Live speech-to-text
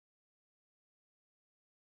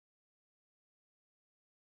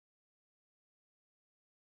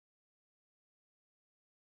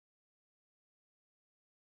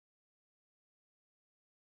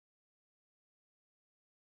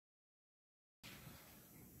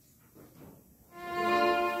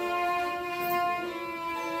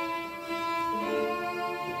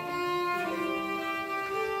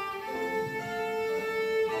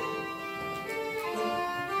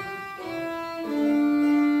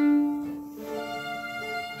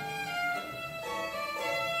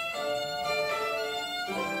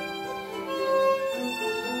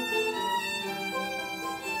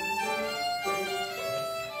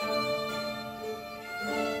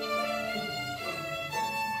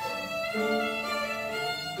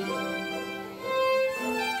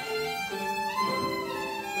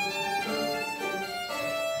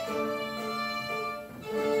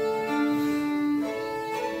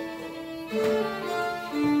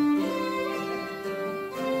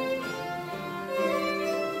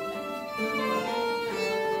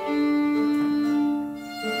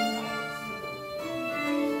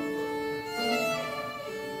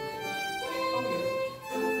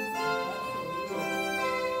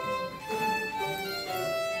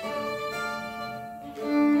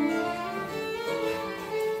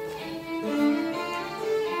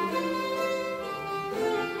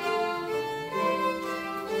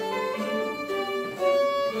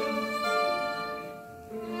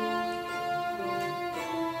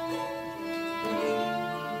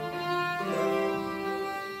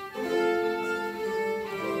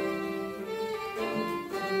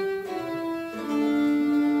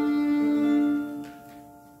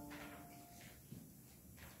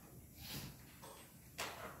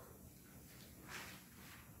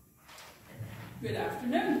Good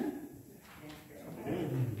afternoon.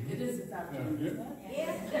 It is this afternoon, isn't it?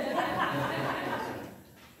 Yes.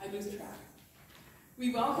 I lose track.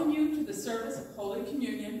 We welcome you to the service of Holy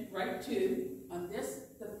Communion, Rite 2, on this,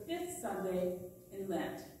 the 5th Sunday in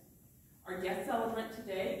Lent. Our guest celebrant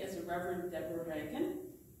today is the Reverend Deborah Reagan,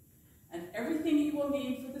 and everything you will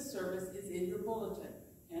need for the service is in your bulletin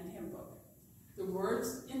and hymn book. The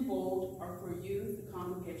words in bold are for you, the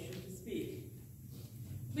congregation, to speak.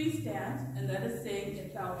 Please stand and let us sing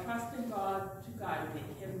If Thou Trust in God to Guide Thee,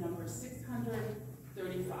 hymn number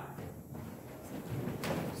 635.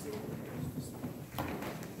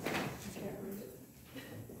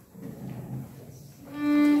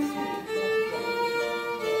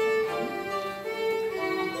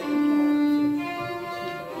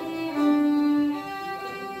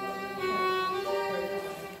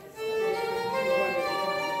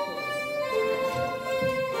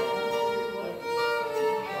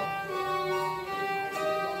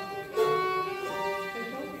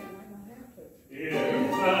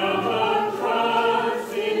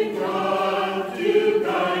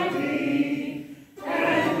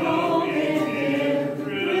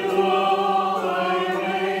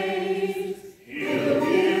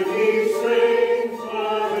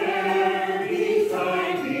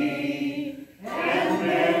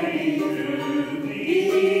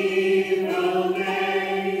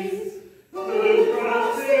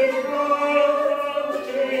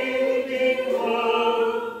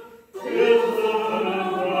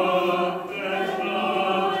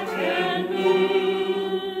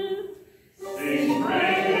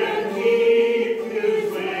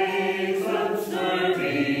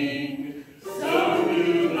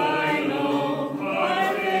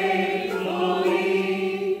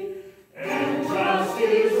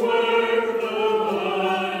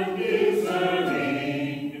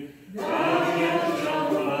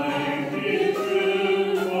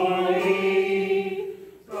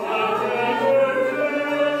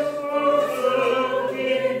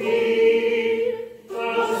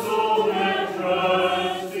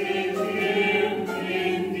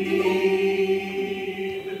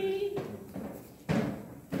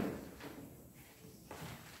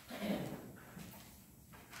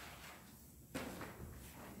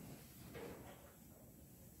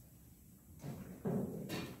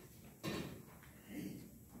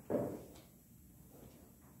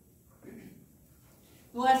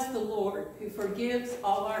 Bless the Lord, who forgives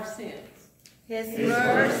all our sins. His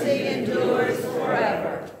mercy endures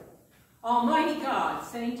forever. Almighty God,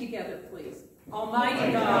 sing together, please.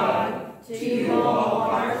 Almighty God, to you all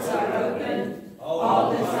hearts are open,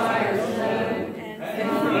 all desires known,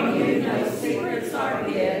 and from you no secrets are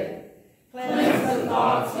hid. Cleanse the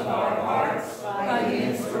thoughts of our hearts by the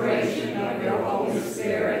inspiration of your Holy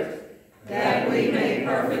Spirit, that we may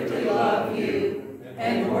perfectly love you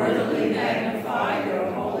and worthily magnify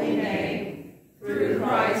your holy name, through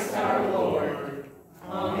Christ our Lord.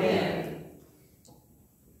 Amen.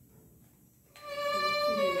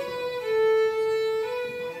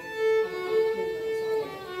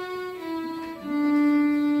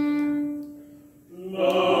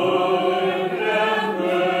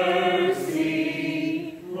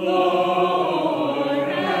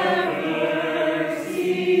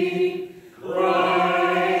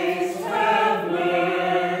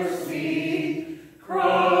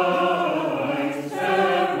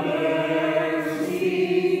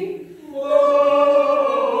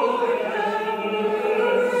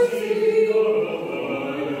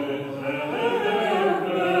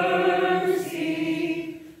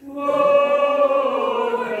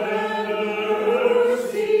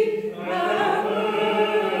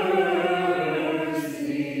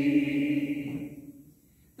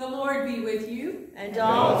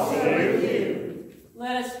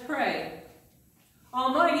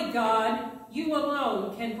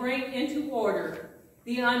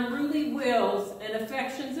 the unruly wills and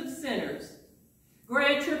affections of sinners.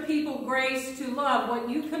 Grant your people grace to love what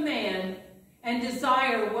you command and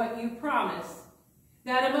desire what you promise,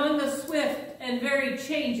 that among the swift and varied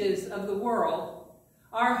changes of the world,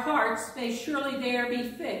 our hearts may surely there be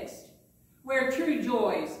fixed, where true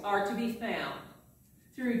joys are to be found.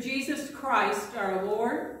 Through Jesus Christ our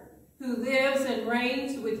Lord, who lives and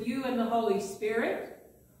reigns with you in the Holy Spirit,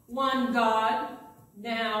 one God,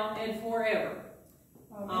 now and forever.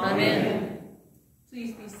 Amen. Amen.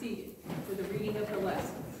 Please be seated for the reading of the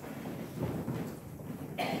lesson.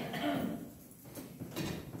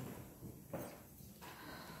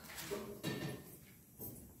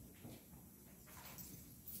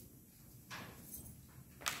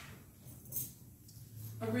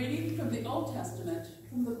 A reading from the Old Testament,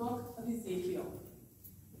 from the book of Ezekiel.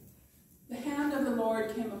 The hand of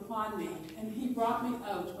Lord came upon me, and he brought me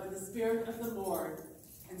out by the Spirit of the Lord,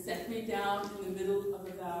 and set me down in the middle of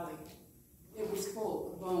a valley. It was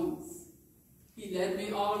full of bones. He led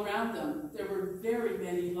me all around them. There were very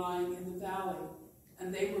many lying in the valley,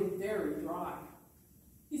 and they were very dry.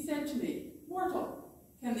 He said to me, "Mortal,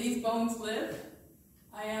 can these bones live?"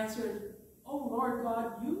 I answered, "O Lord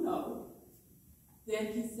God, you know."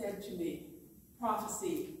 Then he said to me,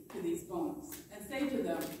 "Prophesy to these bones, and say to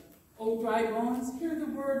them, O dry bones, hear the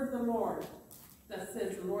word of the Lord. Thus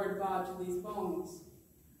says the Lord God to these bones,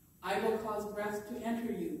 I will cause breath to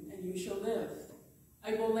enter you, and you shall live.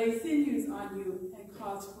 I will lay sinews on you, and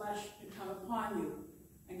cause flesh to come upon you,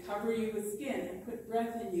 and cover you with skin, and put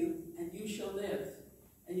breath in you, and you shall live.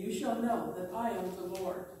 And you shall know that I am the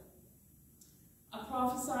Lord. I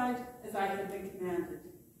prophesied as I had been commanded,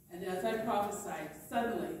 and as I prophesied,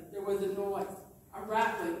 suddenly there was a noise, a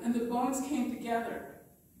rattling, and the bones came together,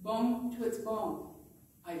 bone to its bone.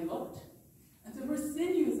 I looked, and there were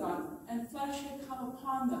sinews on them, and flesh had come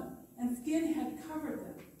upon them, and skin had covered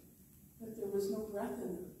them, but there was no breath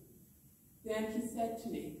in them. Then he said to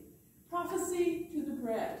me, Prophesy to the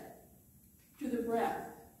breath,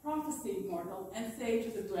 prophesy, mortal, and say to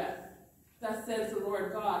the breath, Thus says the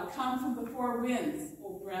Lord God, Come from the four winds,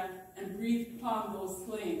 O breath, and breathe upon those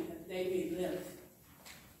slain, that they may live.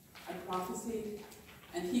 I prophesied,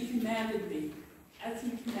 and he commanded me, as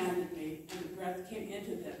he commanded me, and the breath came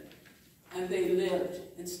into them. And they lived,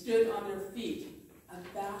 and stood on their feet, a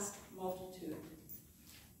vast multitude.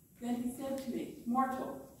 Then he said to me,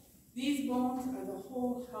 Mortal, these bones are the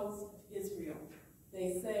whole house of Israel.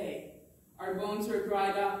 They say, Our bones are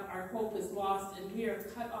dried up, our hope is lost, and we are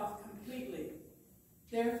cut off completely.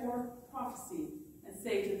 Therefore prophesy, and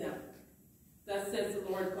say to them, Thus says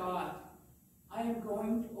the Lord God, I am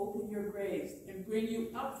going to open your graves, and bring you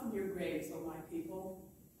up from your graves, O my people,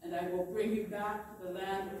 and I will bring you back to the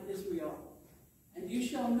land of Israel. And you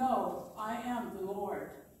shall know I am the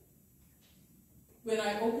Lord. When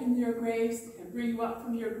I open your graves and bring you up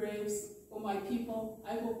from your graves, O my people,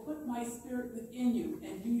 I will put my spirit within you,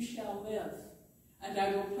 and you shall live. And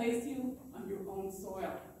I will place you on your own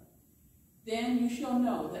soil. Then you shall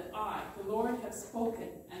know that I, the Lord, have spoken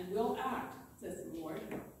and will act, says the Lord.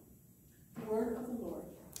 The word of the Lord.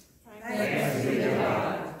 Thanks be to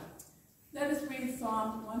God. Let us read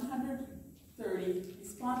Psalm 130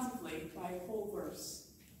 responsively by whole verse.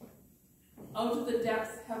 Out of the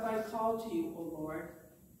depths have I called to you, O Lord.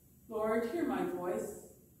 Lord, hear my voice.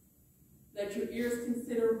 Let your ears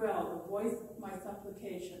consider well the voice of my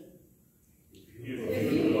supplication.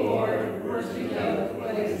 If you, Lord, were to know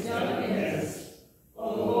what is done amiss, O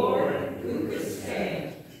Lord, who could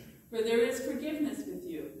stand? For there is forgiveness with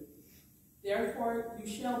you. Therefore you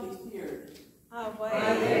shall be feared. I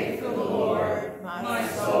wait for the Lord, my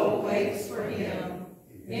soul waits for him.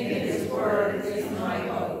 In his word is my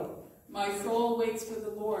hope. My soul waits for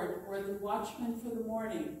the Lord, more than watchmen for the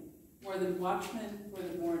morning, more than watchmen for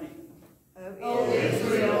the morning. O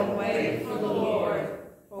Israel, wait for the Lord,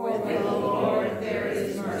 for with the Lord there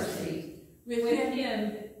is mercy.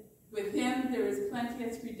 With him there is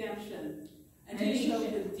plenteous redemption, and he shall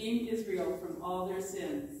redeem Israel from all their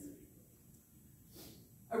sins.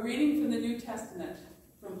 A reading from the New Testament,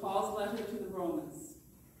 from Paul's letter to the Romans.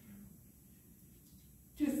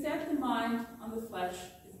 To set the mind on the flesh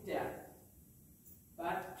is death,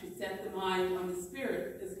 but to set the mind on the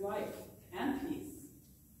Spirit is life and peace.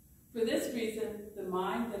 For this reason, the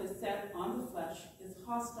mind that is set on the flesh is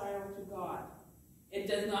hostile to God. It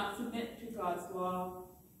does not submit to God's law.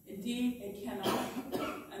 Indeed, it cannot,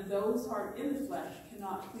 and those who are in the flesh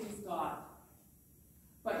cannot please God.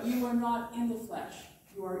 But you are not in the flesh,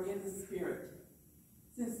 you are in the Spirit.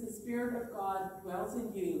 Since the Spirit of God dwells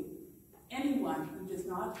in you, anyone who does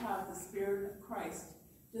not have the Spirit of Christ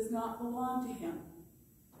does not belong to him.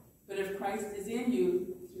 But if Christ is in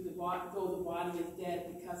you, though the body is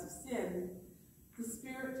dead because of sin, the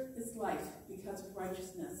Spirit is life because of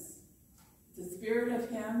righteousness. The Spirit of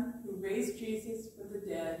him who raised Jesus from the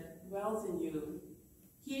dead dwells in you.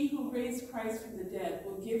 He who raised Christ from the dead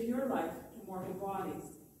will give your life to mortal bodies,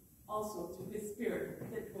 also through his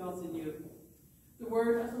Spirit that dwells in you. The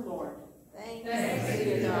word of the Lord. Thanks be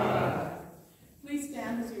to God. Please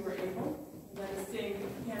stand as you are able, and let us sing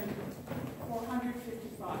hymn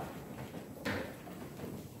 455.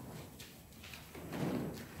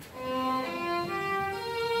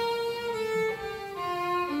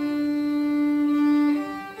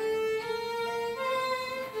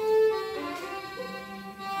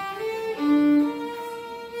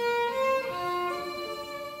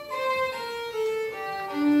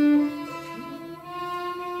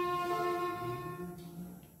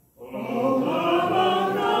 Oh,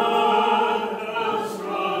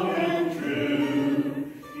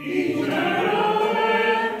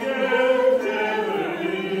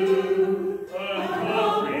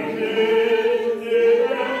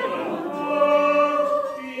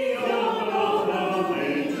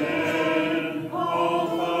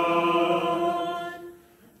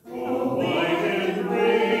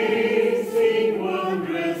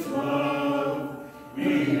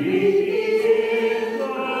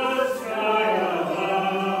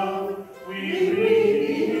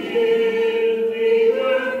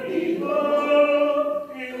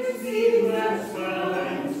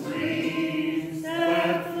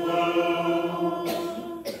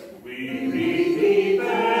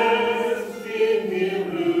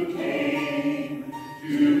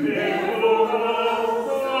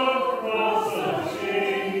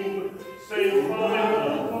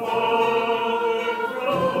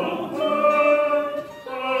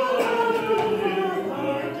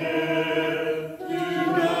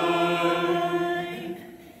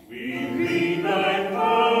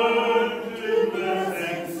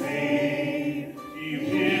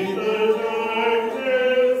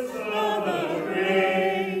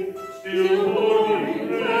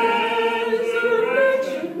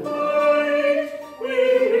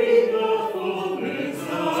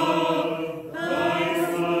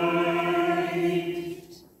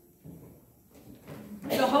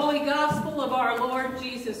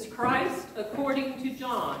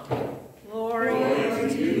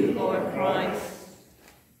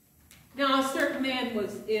 Now a certain man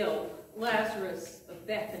was ill, Lazarus of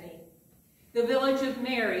Bethany, the village of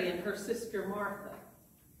Mary and her sister Martha.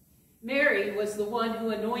 Mary was the one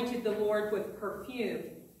who anointed the Lord with perfume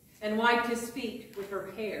and wiped his feet with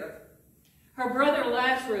her hair. Her brother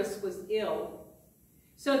Lazarus was ill.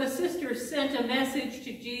 So the sisters sent a message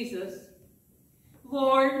to Jesus,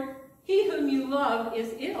 "Lord, he whom you love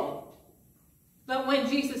is ill." But when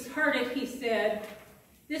Jesus heard it, he said,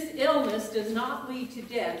 "This illness does not lead to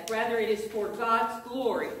death. Rather, it is for God's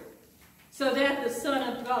glory, so that the Son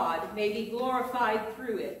of God may be glorified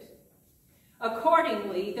through it."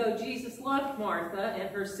 Accordingly, though Jesus loved Martha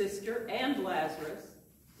and her sister and Lazarus,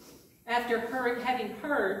 after having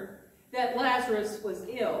heard that Lazarus was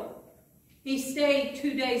ill, he stayed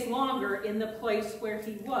 2 days longer in the place where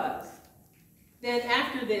he was. Then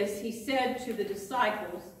after this, he said to the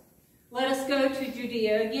disciples, "Let us go to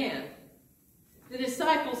Judea again." The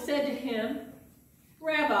disciples said to him,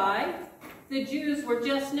 "Rabbi, the Jews were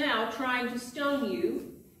just now trying to stone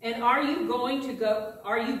you, and are you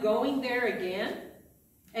going there again?"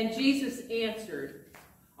 And Jesus answered,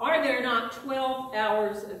 "Are there not 12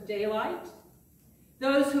 hours of daylight?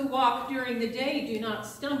 Those who walk during the day do not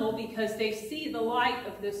stumble because they see the light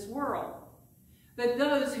of this world. But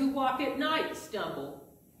those who walk at night stumble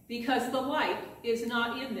because the light is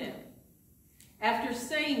not in them." After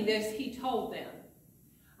saying this, he told them,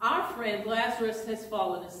 "Our friend Lazarus has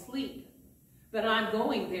fallen asleep, but I'm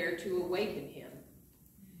going there to awaken him."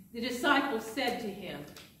 The disciples said to him,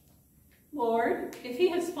 "Lord, if he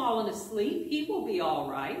has fallen asleep, he will be all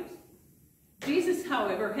right." Jesus,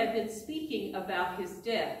 however, had been speaking about his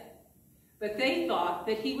death, but they thought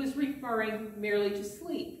that he was referring merely to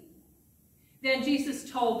sleep. Then Jesus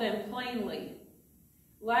told them plainly,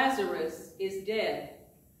 "Lazarus is dead.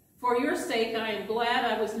 For your sake I am glad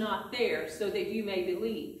I was not there, so that you may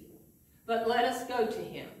believe. But let us go to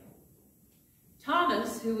him."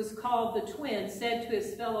 Thomas, who was called the twin, said to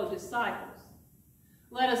his fellow disciples,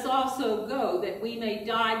 "Let us also go, that we may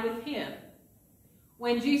die with him."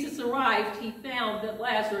 When Jesus arrived, he found that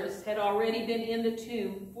Lazarus had already been in the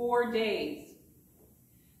tomb 4 days.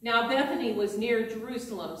 Now Bethany was near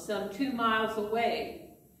Jerusalem, some 2 miles away,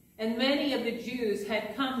 and many of the Jews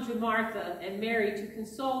had come to Martha and Mary to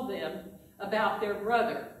console them about their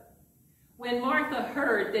brother. When Martha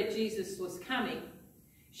heard that Jesus was coming,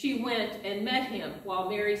 she went and met him while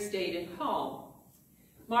Mary stayed at home.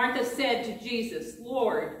 Martha said to Jesus,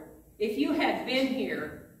 "Lord, if you had been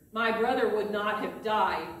here, my brother would not have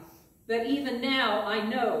died. But even now I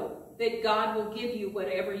know that God will give you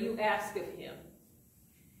whatever you ask of him."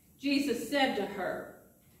 Jesus said to her,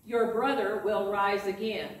 "Your brother will rise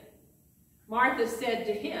again." Martha said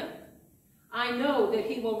to him, "I know that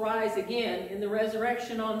he will rise again in the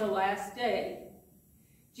resurrection on the last day."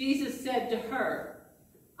 Jesus said to her,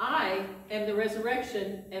 "I am the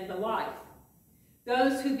resurrection and the life.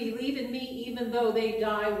 Those who believe in me, even though they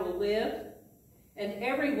die, will live. And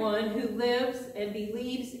everyone who lives and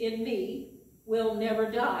believes in me will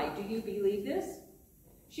never die. Do you believe this?"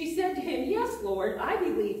 She said to him, "Yes, Lord, I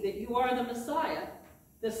believe that you are the Messiah,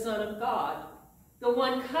 the Son of God, the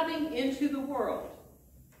one coming into the world."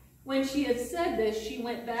 When she had said this, she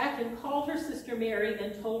went back and called her sister Mary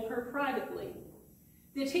and told her privately,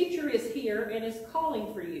 "The teacher is here and is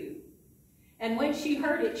calling for you." And when she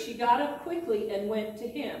heard it, she got up quickly and went to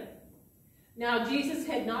him. Now Jesus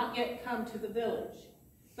had not yet come to the village,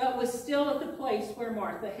 but was still at the place where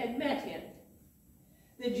Martha had met him.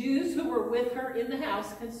 The Jews who were with her in the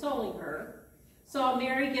house consoling her saw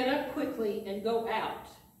Mary get up quickly and go out.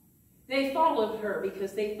 They followed her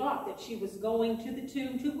because they thought that she was going to the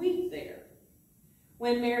tomb to weep there.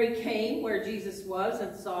 When Mary came where Jesus was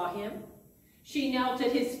and saw him, she knelt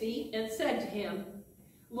at his feet and said to him,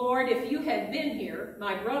 "Lord, if you had been here,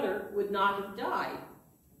 my brother would not have died."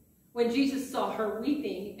 When Jesus saw her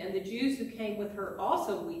weeping, and the Jews who came with her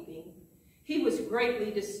also weeping, he was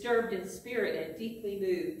greatly disturbed in spirit and deeply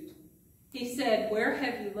moved. He said, "Where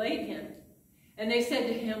have you laid him?" And they said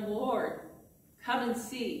to him, "Lord, come and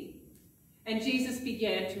see." And Jesus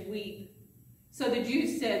began to weep. So the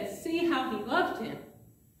Jews said, "See how he loved him."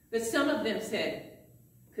 But some of them said,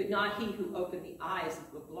 "Could not he who opened the eyes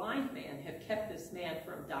of the blind man have kept this man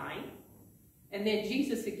from dying?" And then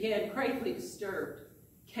Jesus, again greatly disturbed,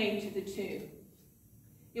 came to the tomb.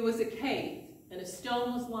 It was a cave, and a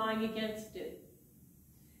stone was lying against it.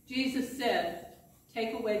 Jesus said,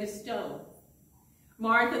 "Take away the stone."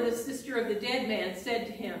 Martha, the sister of the dead man, said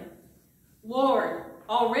to him, "Lord,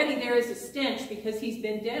 already there is a stench because he's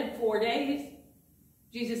been dead 4 days."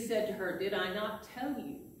 Jesus said to her, "Did I not tell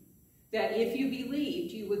you that if you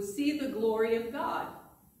believed, you would see the glory of God?"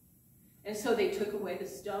 And so they took away the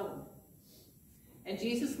stone. And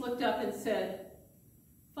Jesus looked up and said,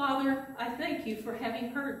 Father, I thank you for having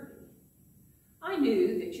heard me. I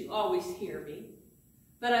knew that you always hear me,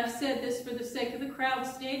 but I've said this for the sake of the crowd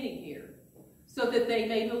standing here, so that they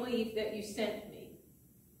may believe that you sent me.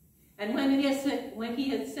 And when he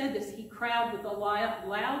had said this, he cried with a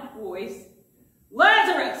loud voice,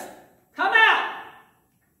 Lazarus, come out!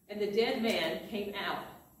 And the dead man came out,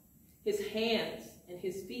 his hands and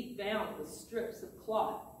his feet bound with strips of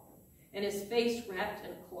cloth, and his face wrapped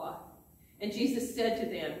in cloth. And Jesus said to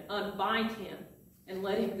them, Unbind him and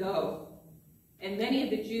let him go. And many of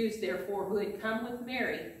the Jews, therefore, who had come with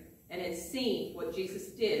Mary and had seen what Jesus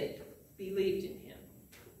did, believed in him.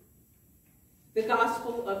 The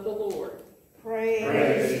Gospel of the Lord.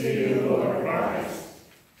 Praise to you, Lord Christ.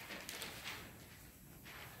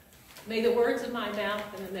 May the words of my mouth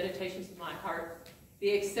and the meditations of my heart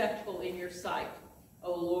be acceptable in your sight,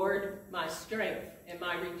 O Lord, my strength and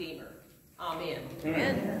my Redeemer. Amen.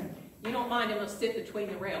 Amen. You don't mind, I'm going to sit between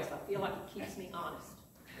the rails. I feel like it keeps me honest.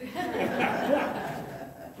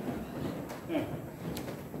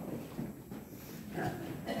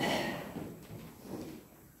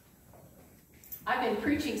 I've been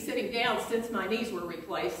preaching sitting down since my knees were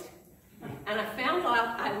replaced, and I found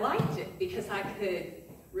out I liked it because I could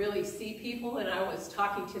really see people, and I was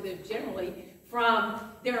talking to them generally from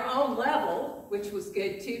their own level, which was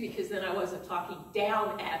good too, because then I wasn't talking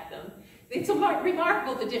down at them. It's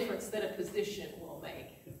remarkable the difference that a position will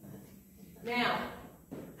make. Now,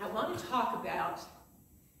 I want to talk about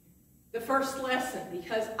the first lesson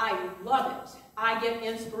because I love it. I get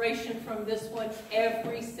inspiration from this one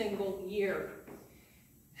every single year.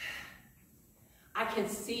 I can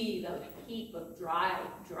see the heap of dry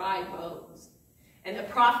bones. And the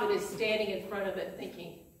prophet is standing in front of it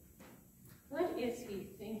thinking, what is he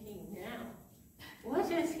thinking now? What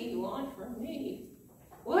does he want from me?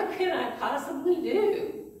 What can I possibly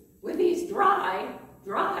do with these dry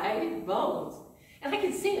bones? And I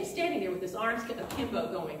can see him standing there with his arms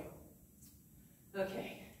akimbo going,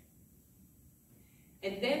 okay.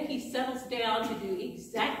 And then he settles down to do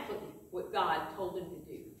exactly what God told him to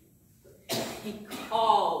do. He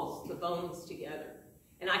calls the bones together.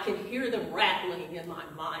 And I can hear them rattling in my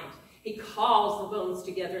mind. He calls the bones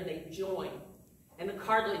together and they join. And the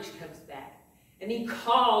cartilage comes back. And he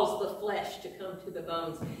calls the flesh to come to the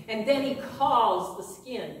bones. And then he calls the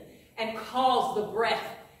skin and calls the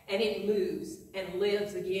breath. And it moves and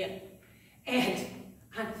lives again. And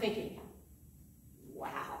I'm thinking,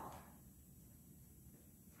 wow.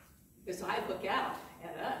 Because I look out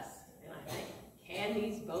at us and I think, can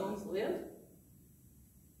these bones live?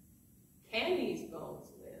 Can these bones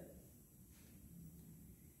live?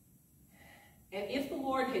 And if the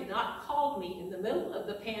Lord had not called me in the middle of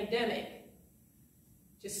the pandemic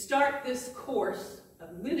to start this course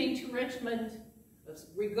of moving to Richmond, of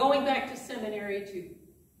going back to seminary, to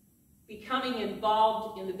becoming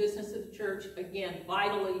involved in the business of the church again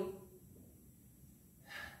vitally,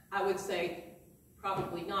 I would say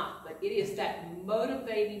probably not, but it is that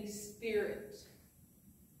motivating spirit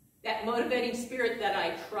that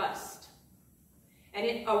I trust. And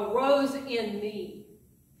it arose in me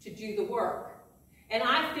to do the work. And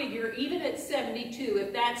I figure even at 72,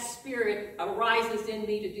 if that spirit arises in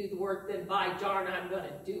me to do the work, then by darn, I'm going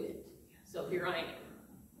to do it. So here I am.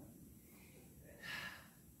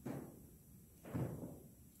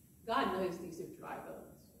 God knows these are dry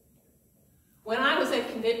bones. When I was at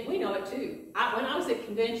convention, we know it too. When I was at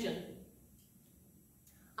convention,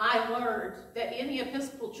 I learned that in the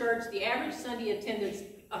Episcopal Church, the average Sunday attendance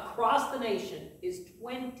across the nation is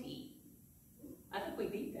 20. I think we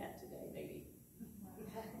beat that today, maybe.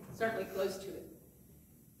 Certainly close to it.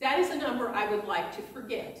 That is a number I would like to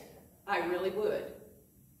forget. I really would.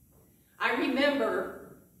 I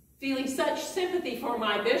remember feeling such sympathy for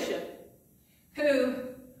my bishop, who,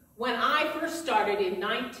 when I first started in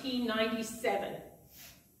 1997,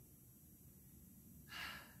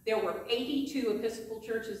 there were 82 Episcopal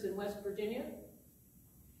churches in West Virginia.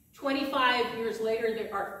 25 years later,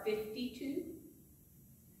 there are 52.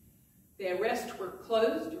 The rest were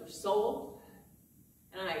closed or sold.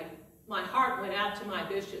 And my heart went out to my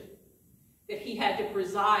bishop that he had to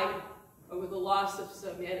preside over the loss of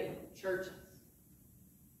so many churches.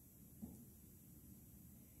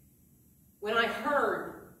 When I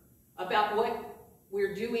heard about what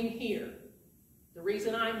we're doing here, the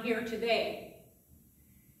reason I'm here today,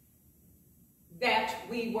 that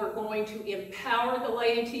we were going to empower the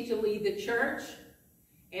laity to lead the church,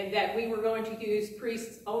 and that we were going to use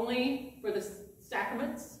priests only for the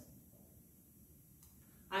sacraments,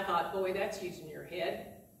 I thought, boy, that's using your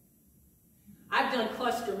head. I've done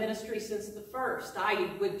cluster ministry since the first.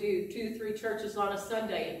 I would do 2, 3 churches on a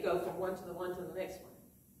Sunday and go from one to the next one.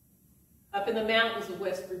 Up in the mountains of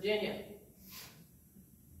West Virginia.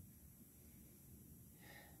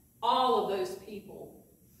 All of those people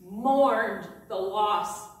mourned the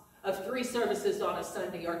loss of 3 services on a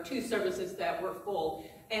Sunday or 2 services that were full.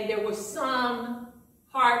 And there was some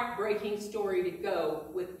heartbreaking story to go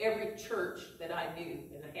with every church that I knew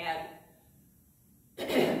and had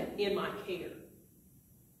in my care.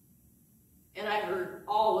 And I heard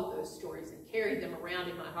all of those stories and carried them around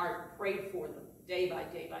in my heart and prayed for them day by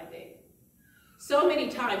day by day. So many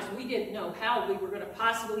times we didn't know how we were going to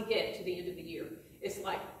possibly get to the end of the year. It's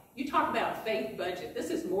like, you talk about a faith budget. This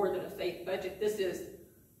is more than a faith budget. This is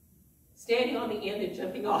standing on the end and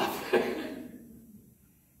jumping off.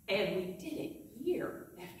 And we did it year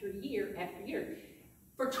after year after year.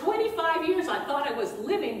 For 25 years, I thought I was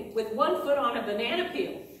living with one foot on a banana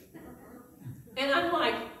peel. And I'm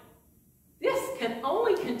like, this can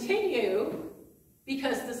only continue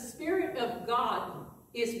because the Spirit of God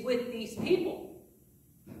is with these people.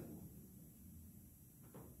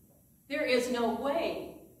 There is no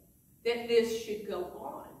way that this should go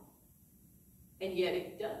on. And yet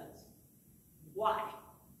it does. Why?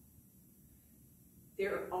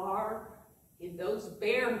 There are, in those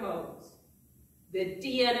bare bones, the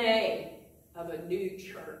DNA of a new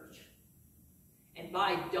church. And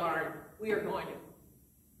by darn, we're going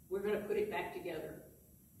to put it back together.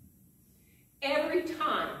 Every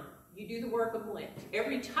time you do the work of Lent,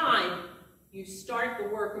 every time you start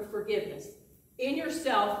the work of forgiveness in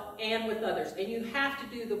yourself and with others, and you have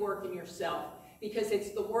to do the work in yourself, because it's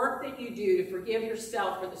the work that you do to forgive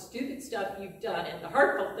yourself for the stupid stuff you've done and the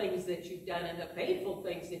hurtful things that you've done and the painful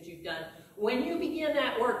things that you've done. When you begin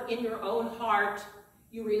that work in your own heart,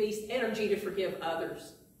 you release energy to forgive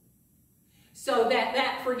others. So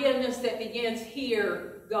that forgiveness that begins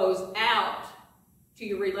here goes out to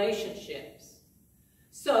your relationships.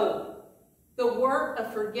 So the work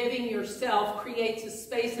of forgiving yourself creates a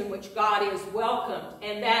space in which God is welcomed,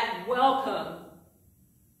 and that welcome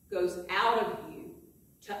goes out of you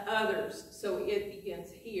to others, so it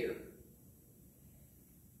begins here.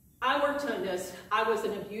 I worked on this. I was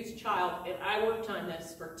an abused child, and I worked on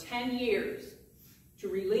this for 10 years to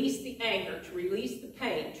release the anger, to release the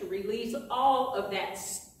pain, to release all of that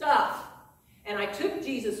stuff. And I took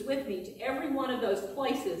Jesus with me to every one of those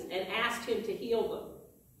places and asked him to heal them.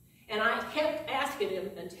 And I kept asking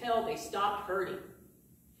him until they stopped hurting.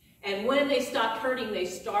 And when they stopped hurting, they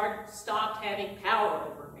stopped having power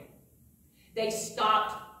over me. They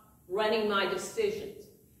stopped running my decisions.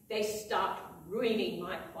 They stopped ruining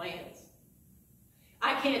my plans.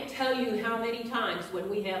 I can't tell you how many times when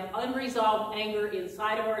we have unresolved anger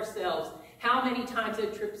inside of ourselves, how many times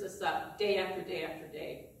it trips us up day after day after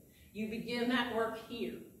day. You begin that work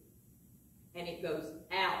here, and it goes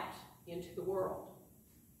out into the world.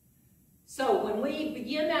 So when we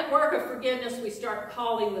begin that work of forgiveness, we start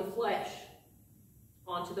calling the flesh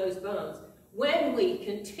onto those bones. When we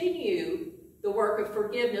continue the work of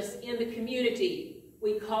forgiveness in the community,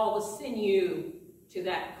 we call the sinew to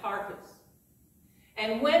that carcass.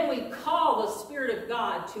 And when we call the Spirit of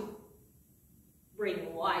God to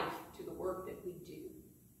bring life to the work that we do,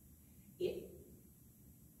 it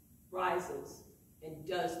rises and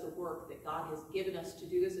does the work that God has given us to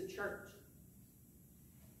do as a church.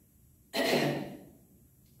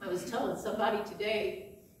 I was telling somebody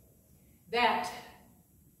today that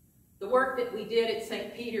the work that we did at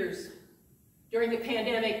St. Peter's during the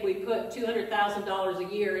pandemic, we put $200,000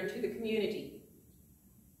 a year into the community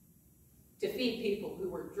to feed people who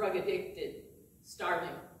were drug addicted, starving,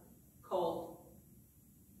 cold.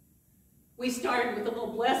 We started with a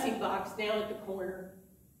little blessing box down at the corner,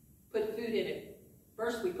 put food in it.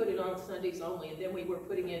 First we put it on Sundays only, and then we were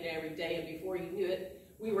putting it in every day, and before you knew it,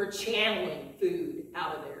 we were channeling food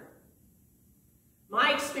out of there.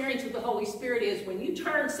 My experience with the Holy Spirit is when you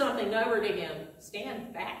turn something over to him,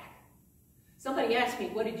 stand back. Somebody asked me,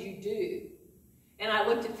 what did you do? And I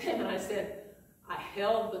looked at them and I said, I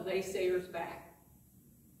held the naysayers back.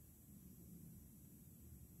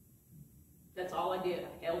 That's all I did.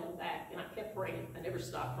 I held them back, and I kept praying. I never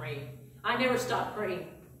stopped praying. I never stopped praying.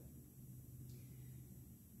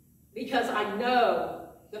 Because I know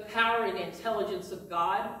the power and intelligence of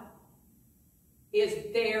God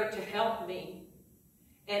is there to help me.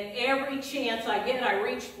 And every chance I get, I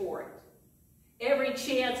reach for it. Every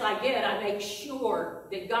chance I get, I make sure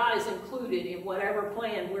that God is included in whatever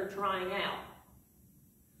plan we're trying out.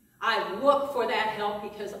 I look for that help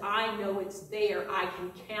because I know it's there. I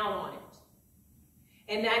can count on it.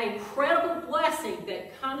 And that incredible blessing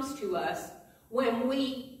that comes to us when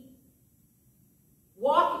we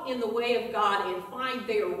walk in the way of God and find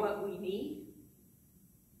there what we need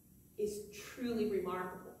is truly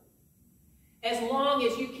remarkable. As long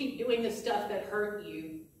as you keep doing the stuff that hurt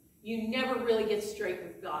you, you never really get straight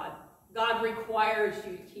with God. God requires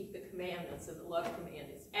you to keep the commandments and the love command.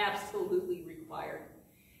 It's absolutely required.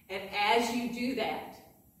 And as you do that,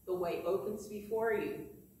 the way opens before you.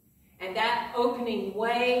 And that opening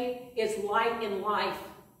way is light in life.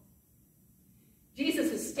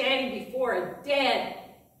 Jesus is standing before a dead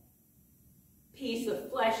piece of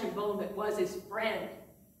flesh and bone that was his friend.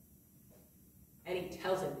 And he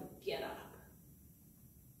tells him to get up.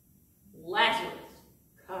 Lazarus,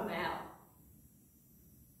 come out.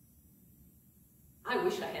 I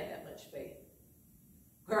wish I had that much faith,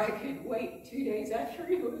 where I could wait 2 days after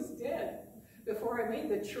he was dead before I made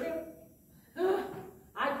the trip.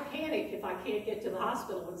 I panic if I can't get to the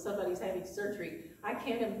hospital when somebody's having surgery. I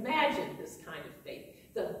can't imagine this kind of faith,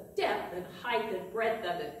 the depth and height and breadth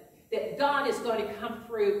of it, that God is going to come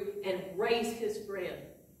through and raise his friend,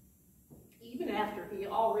 even after he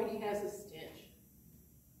already has a stench.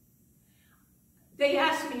 They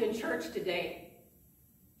asked me in church today,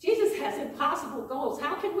 Jesus has impossible goals.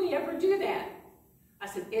 How can we ever do that? I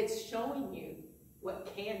said, it's showing you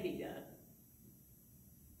what can be done.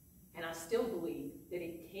 And I still believe that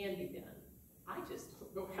it can be done. I just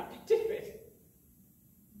don't know how to do it.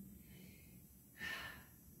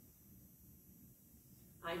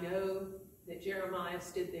 I know that Jeremiah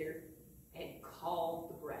stood there and called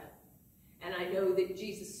the breath. And I know that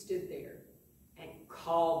Jesus stood there and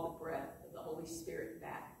called the breath of the Holy Spirit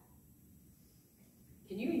back.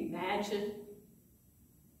 Can you imagine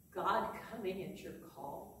God coming at your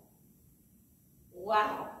call?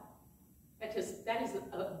 Wow. That is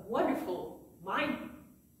a wonderful,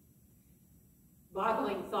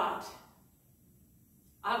 mind-boggling thought.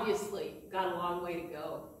 Obviously, got a long way to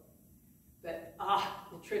go. But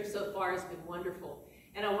the trip so far has been wonderful.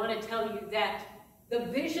 And I want to tell you that the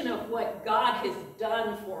vision of what God has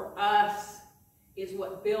done for us is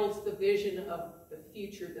what builds the vision of the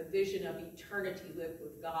future, the vision of eternity lived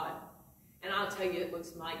with God. And I'll tell you, it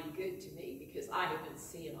looks mighty good to me because I have been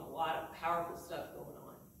seeing a lot of powerful stuff going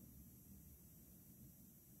on.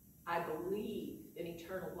 I believe in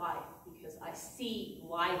eternal life because I see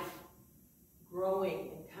life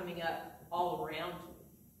growing and coming up all around me.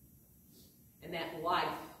 And that life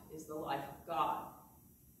is the life of God.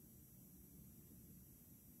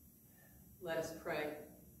 Let us pray.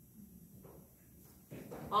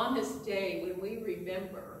 On this day when we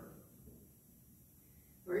remember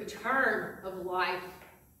the return of life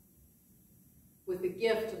with the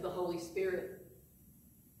gift of the Holy Spirit,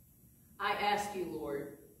 I ask you,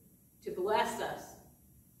 Lord, to bless us,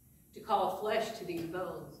 to call flesh to these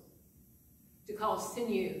bones, to call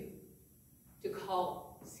sinew, to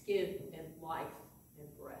call skin and life and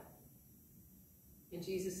breath. In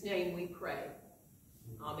Jesus' name we pray.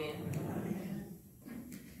 Amen.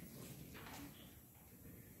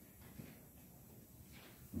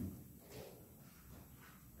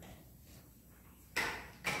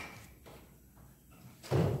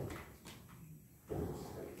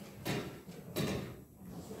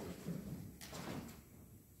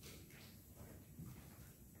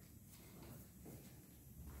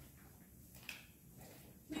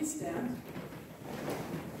 Please stand.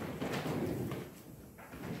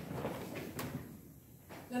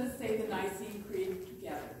 Let us say the Nicene Creed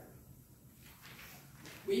together.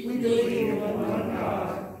 We believe in one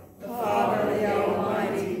God, the Father, the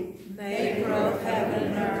Almighty, maker of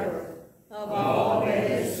heaven and earth, of all that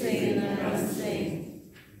is seen and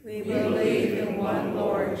unseen. We believe in one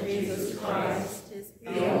Lord Jesus Christ,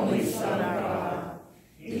 the only Son of God,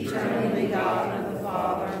 eternally begotten of the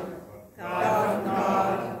Father, God from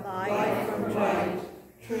God, light from light,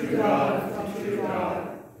 true God from true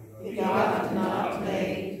God, begotten, not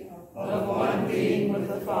made, of one being with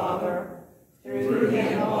the Father. Through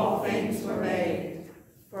him all things were made.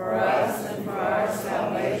 For us and for our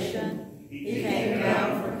salvation, he came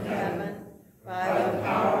down from heaven. By the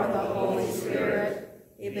power of the Holy Spirit,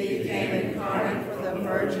 he became incarnate from the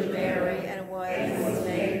Virgin Mary and was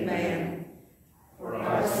made man. For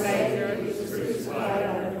our Savior, he was crucified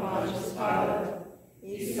under Pontius Pilate.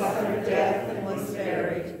 He suffered death and was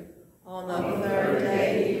buried. On the third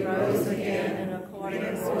day he rose again, and according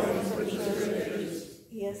to the Scriptures,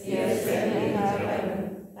 he ascended into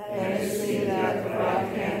heaven and is seated at the right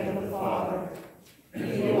hand of the Father.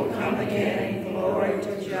 He will come again in glory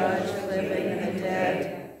to judge the living and the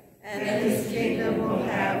dead, and his kingdom will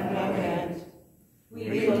have no end. We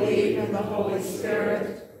believe in the Holy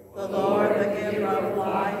Spirit, the Lord, the giver of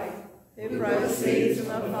life, who proceeds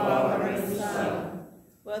from the Father and Son,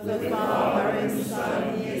 With the Father and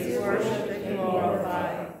Son he is worshipped and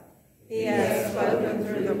glorified. He has spoken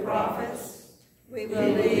through the prophets. We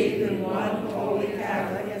believe in one holy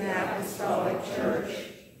Catholic and Apostolic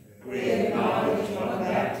Church. We acknowledge one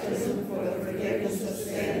baptism for the forgiveness of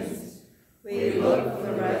sins. We look for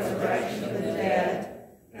the resurrection of the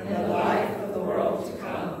dead and the life of the world to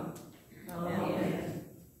come. Amen.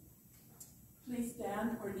 Please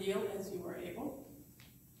stand or kneel as you are able.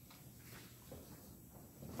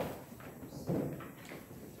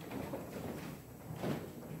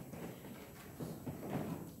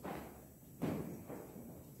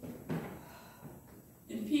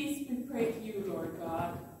 In peace we pray to you, Lord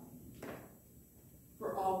God,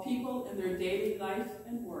 for all people in their daily life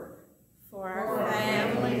and work, For our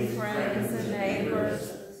family, friends, and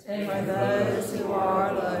neighbors, and for those who are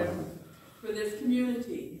alone. for this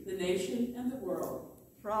community, the nation, and the world,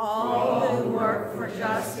 For all who work for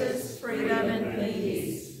justice, freedom, and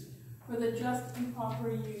peace. for the just and proper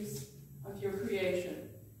use of your creation,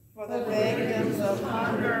 For the victims of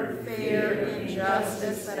hunger, fear,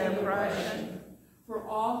 injustice, and oppression. for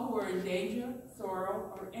all who are in danger,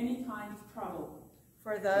 sorrow, or any kind of trouble,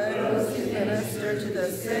 For those who minister to the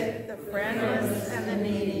sick, the friendless, and the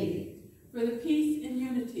needy. for the peace and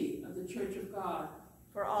unity of the Church of God,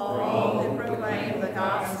 For all who proclaim the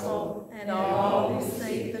gospel, and all who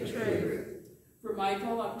seek the truth. for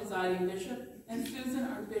Michael, our presiding bishop, and Susan,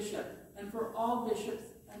 our bishop, and for all bishops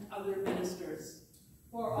and other ministers,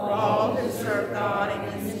 For all who serve God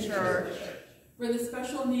in His church. for the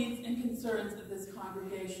special needs and concerns of this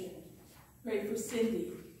congregation. Pray for Cindy,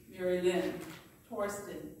 Mary Lynn,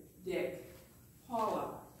 Torsten, Dick,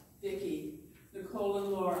 Paula, Vicki, Nicole and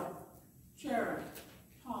Laura, Sharon,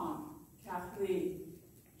 Tom, Kathleen,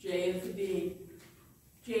 Jay and Sabine,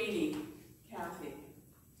 Janie, Kathy,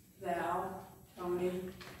 Val, Tony,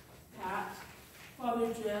 Pat,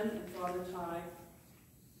 Father Jim, and Father Ty,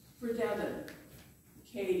 for Devin,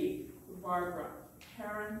 Katie, for Barbara,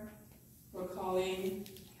 Karen, for Colleen,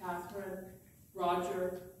 Catherine,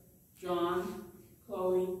 Roger, John,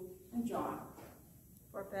 Chloe, and John.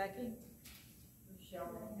 For Becky.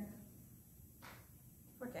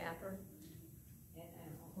 For Catherine.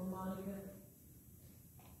 For Monica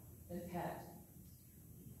and Pat.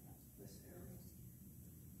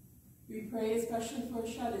 We pray especially for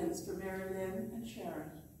shut-ins for Mary Lynn and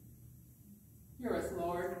Sharon. Hear us,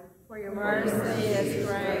 Lord. For your mercy is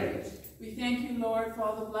great. We thank you, Lord, for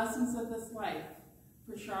all the blessings of this life,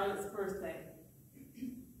 for Charlotte's birthday.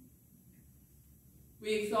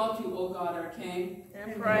 We exalt you, O God, our King.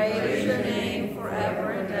 And praise your name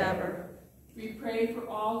forever and ever. We pray for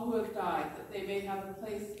all who have died, that they may have a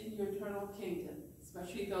place in your eternal kingdom,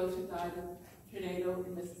 especially those who died in the tornado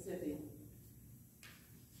in Mississippi.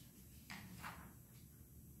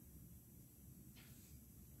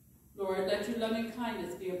 Lord, let your loving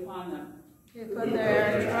kindness be upon them. Who put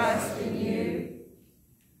their trust in you.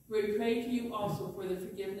 We pray to you also for the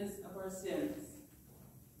forgiveness of our sins.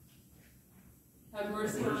 Have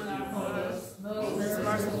mercy on us. Most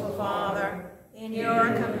merciful Father, in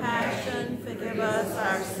your compassion, forgive us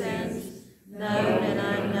our sins, known and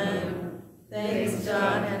unknown, things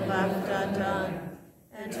done and left undone,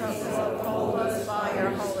 and to uphold us by your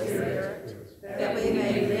Holy Spirit, that we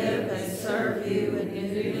may live and serve you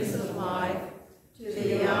in newness of life, to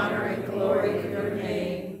the honor and glory of your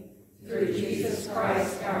name, through Jesus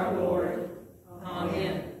Christ our Lord.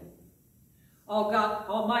 Amen.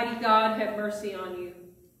 Almighty God, have mercy on you.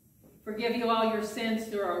 Forgive you all your sins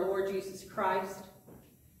through our Lord Jesus Christ.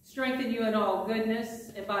 Strengthen you in all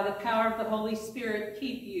goodness, and by the power of the Holy Spirit,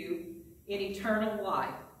 keep you in eternal life.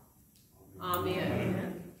 Amen.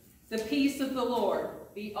 Amen. The peace of the Lord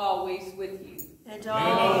be always with you. And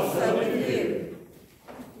also with you.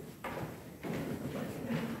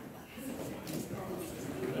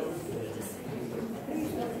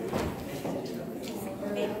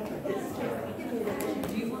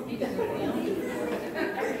 Do you want me to go down?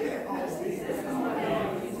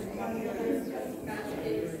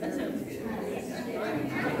 That sounds good.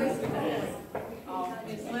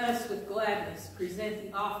 And let us with gladness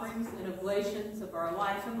present the offerings and oblations of our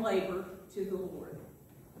life and labor to the Lord.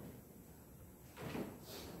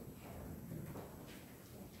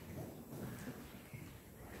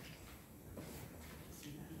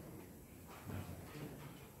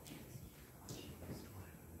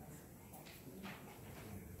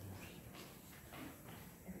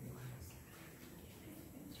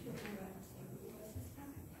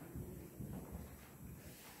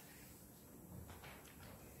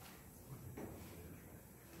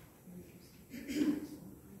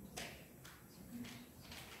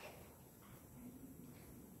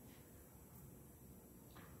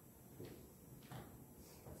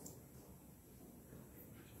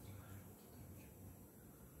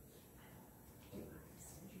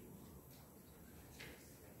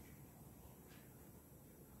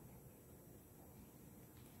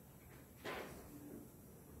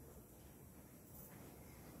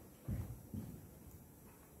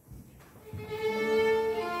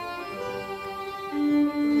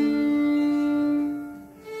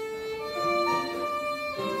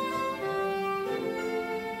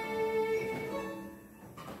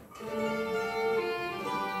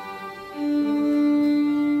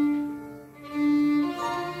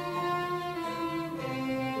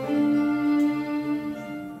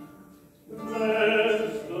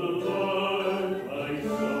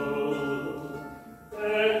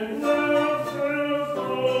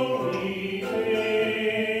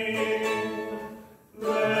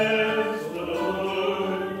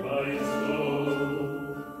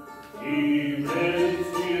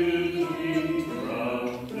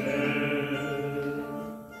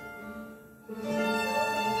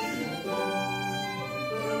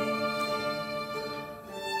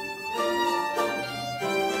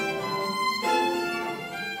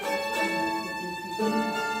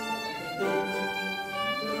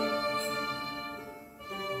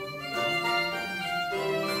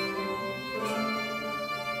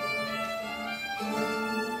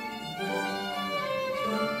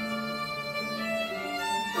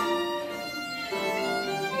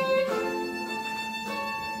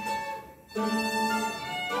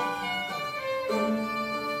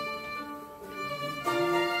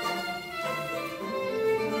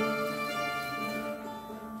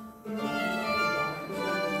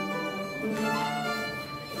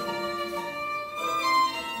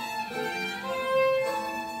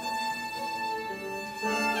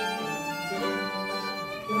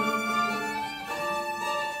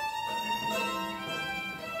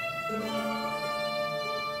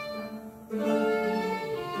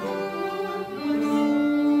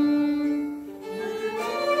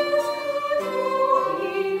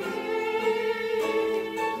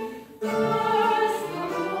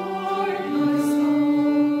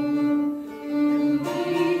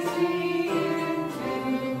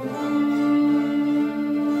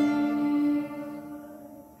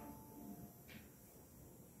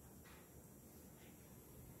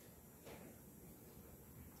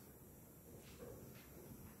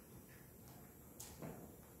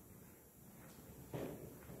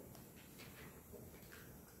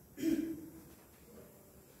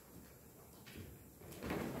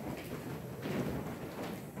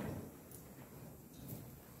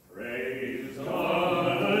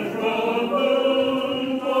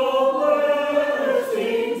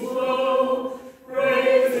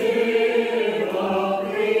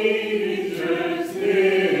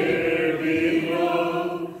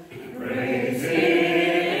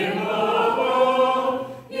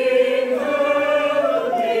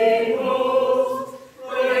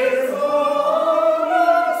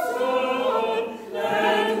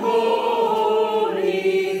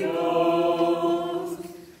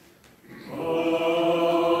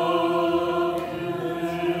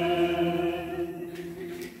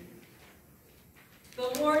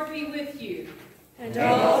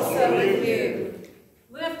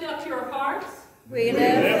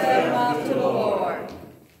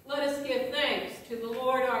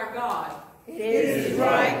 our God. It is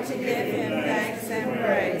right to give him thanks and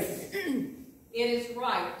praise. It is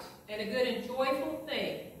right and a good and joyful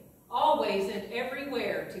thing, always and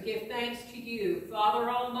everywhere, to give thanks to you, Father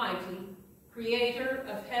Almighty, Creator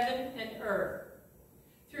of heaven and earth,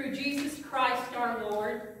 through Jesus Christ our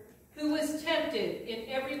Lord, who was tempted in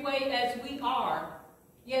every way as we are,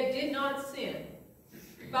 yet did not sin.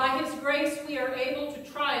 By his grace we are able to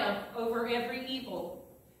triumph over every evil,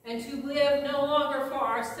 and to live no longer for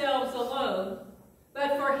ourselves alone,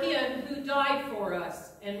 but for him who died for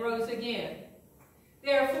us and rose again.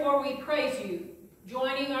 Therefore we praise you,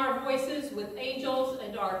 joining our voices with angels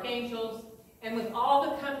and archangels, and with all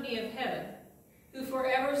the company of heaven, who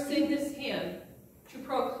forever sing this hymn, to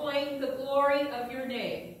proclaim the glory of your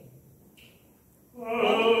name.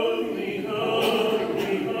 Holy,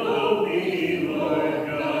 holy, holy, Lord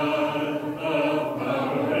God of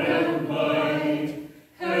power and might,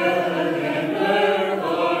 heaven and earth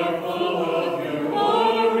are full of your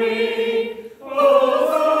glory.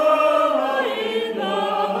 Hosanna in the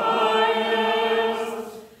highest.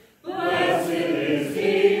 Blessed is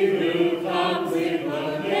he who comes in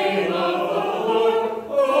the name of the Lord.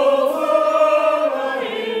 Hosanna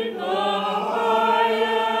in the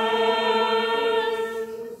highest.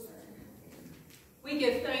 We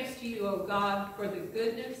give thanks to you, O God, for the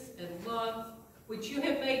goodness and love which you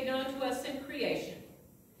have made known to us in creation,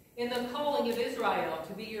 in the calling of Israel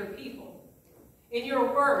to be your people, in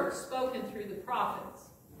your word spoken through the prophets,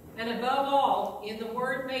 and above all, in the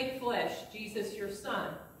word made flesh, Jesus your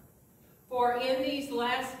Son. For in these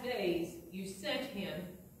last days you sent him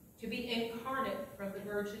to be incarnate from the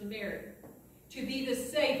Virgin Mary, to be the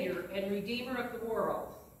Savior and Redeemer of the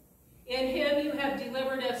world. In him you have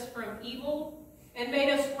delivered us from evil and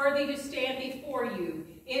made us worthy to stand before you.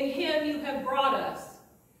 In him you have brought us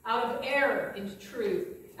out of error into truth,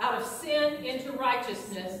 out of sin into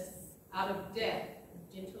righteousness, out of death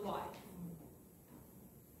into life.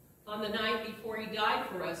 On the night before he died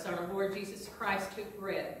for us, our Lord Jesus Christ took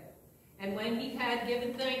bread. And when he had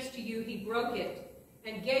given thanks to you, he broke it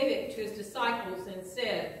and gave it to his disciples and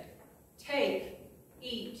said, "Take,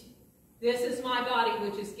 eat. This is my body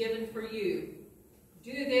which is given for you.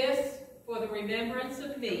 Do this for the remembrance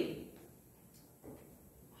of me." Amen.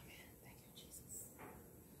 Thank you, Jesus.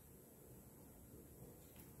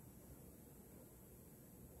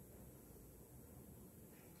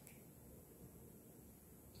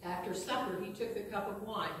 After supper, he took the cup of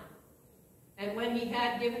wine. And when he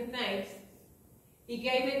had given thanks, he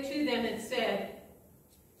gave it to them and said,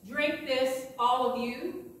 "Drink this, all of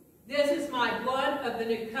you. This is my blood of the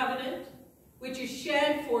new covenant, which is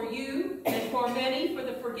shed for you and for many for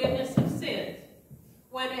the forgiveness of sins.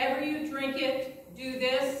 Whenever you drink it, do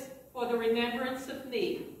this for the remembrance of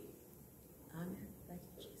me." Amen. Thank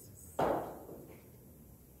you, Jesus.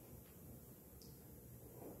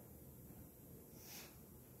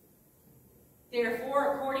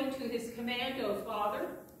 Therefore, according to his command, O Father,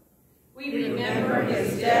 we Remember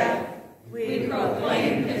his death. We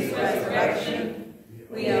proclaim his resurrection.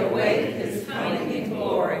 We await his coming in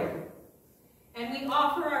glory. And we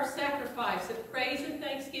offer our sacrifice of praise and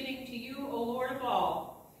thanksgiving to you, O Lord of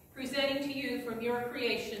all, presenting to you from your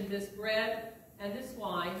creation this bread and this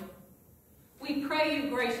wine. We pray you,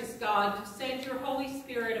 gracious God, to send your Holy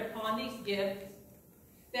Spirit upon these gifts,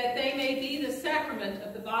 that they may be the sacrament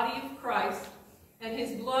of the body of Christ and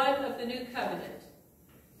his blood of the new covenant.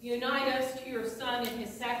 Unite us to your Son in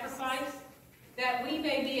his sacrifice, that we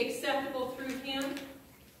may be acceptable through him,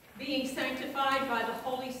 being sanctified by the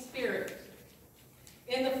Holy Spirit.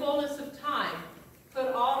 In the fullness of time,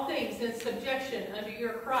 put all things in subjection under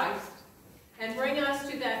your Christ, and bring us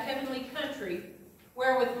to that heavenly country,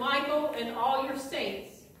 where with Michael and all your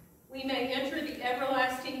saints, we may enter the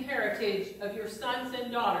everlasting heritage of your sons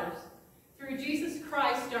and daughters, through Jesus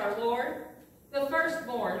Christ our Lord, the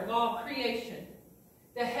firstborn of all creation,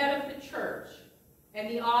 the head of the church, and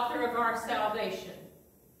the author of our salvation.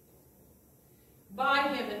 By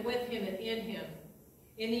him and with him and in him,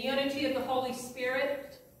 in the unity of the Holy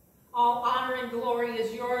Spirit, all honor and glory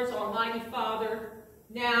is yours, Almighty Father,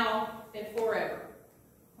 now and forever.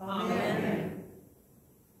 Amen.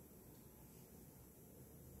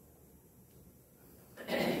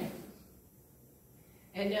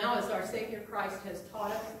 And now, as our Savior Christ has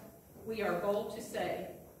taught us, we are bold to say,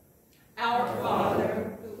 Our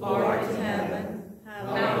Father, who art in heaven,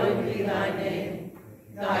 Hallowed be thy name.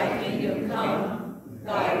 Thy kingdom come,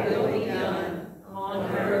 thy will be done, on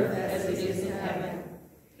earth as it is in heaven.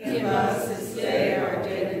 Give us this day our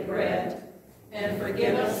daily bread, and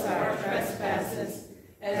forgive us our trespasses,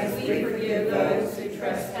 as we forgive those who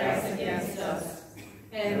trespass against us.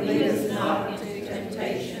 And lead us not into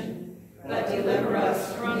temptation, but deliver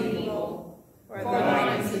us from evil. For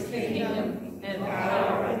thine is the kingdom, and the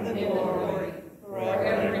power, and the glory,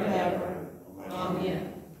 forever and ever.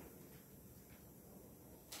 Amen.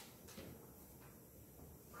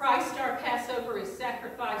 Christ our Passover is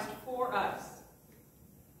sacrificed for us.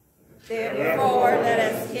 Therefore, let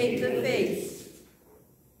us keep the feast.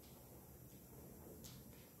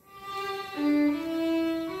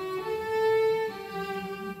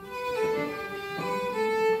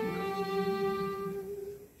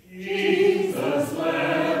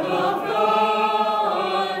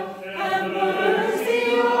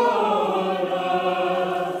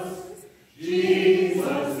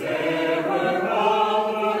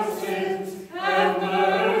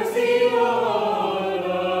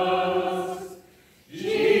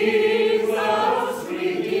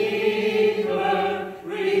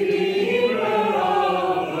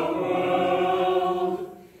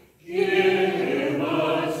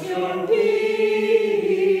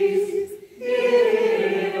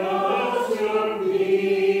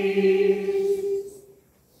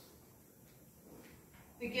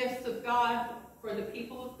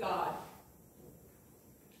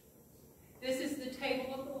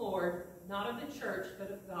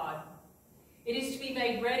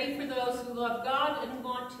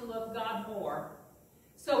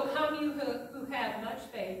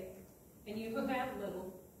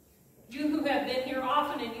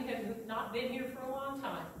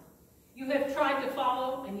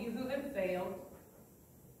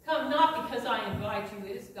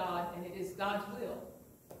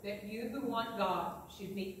 That you who want God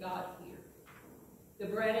should meet God here. The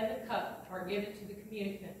bread and the cup are given to the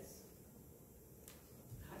communicants.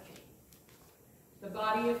 The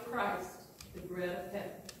body of Christ, the bread of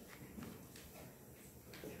heaven.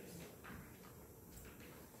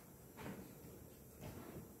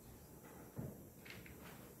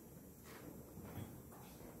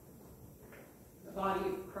 The body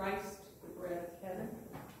of Christ, the bread of heaven.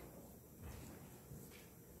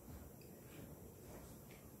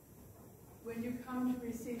 When you come to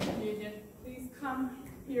receive communion, please come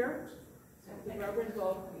here. The Reverend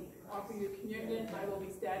will offer you communion. I will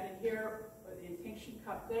be standing here with the intinction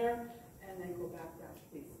cup there, and then go back down,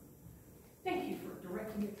 please. Thank you for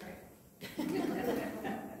directing your prayer.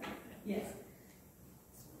 Yes.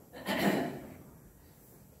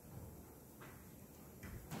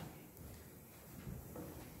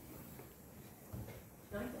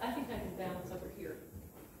 I think I can balance over here.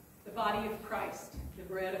 The body of Christ, the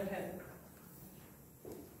bread of heaven.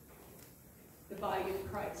 The body of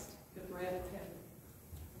Christ, the bread of heaven.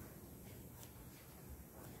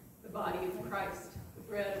 The body of Christ, the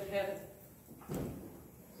bread of heaven.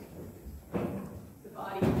 The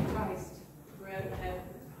body of Christ, the bread of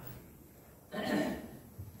heaven.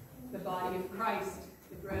 The body of Christ,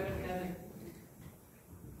 the bread of heaven.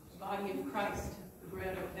 The body of Christ, the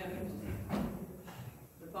bread of heaven.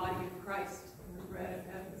 The body of Christ, the bread of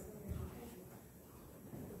heaven.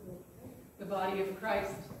 The body of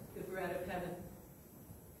Christ, the bread of heaven.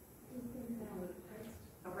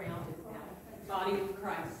 Around it now. Body of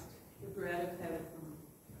Christ, the bread of heaven.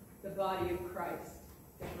 The body of Christ,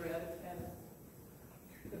 the bread of heaven.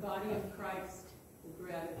 The body of Christ, the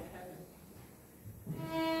bread of heaven.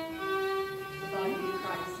 The body of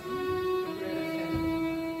Christ,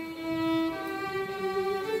 the bread of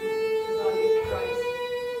heaven. The body of Christ,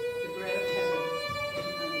 the bread of heaven.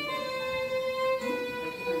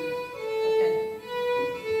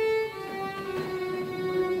 Okay.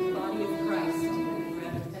 The body of Christ, the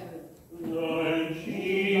bread of heaven. Lord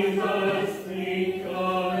Jesus, think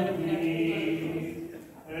on me,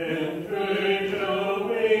 and purge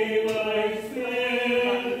away my sin.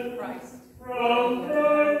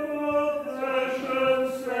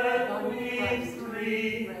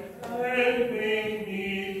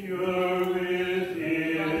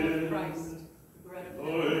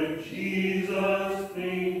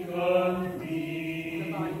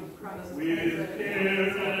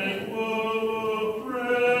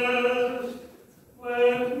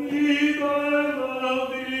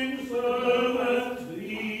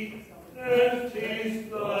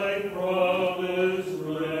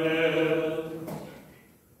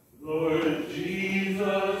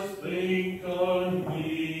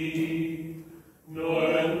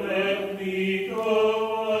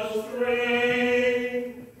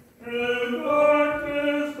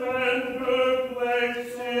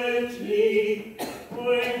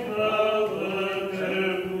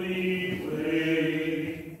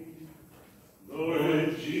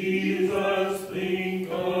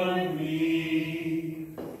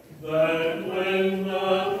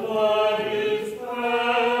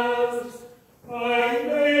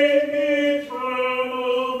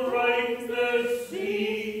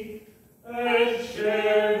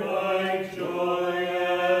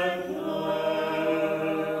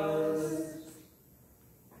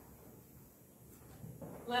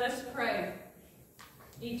 us pray.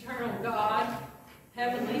 Eternal God,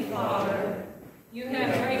 Heavenly Father, you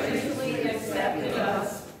have graciously accepted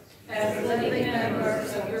us as living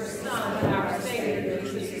members of your Son, our Savior,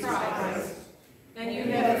 Jesus Christ, and you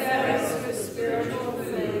have fed us with spiritual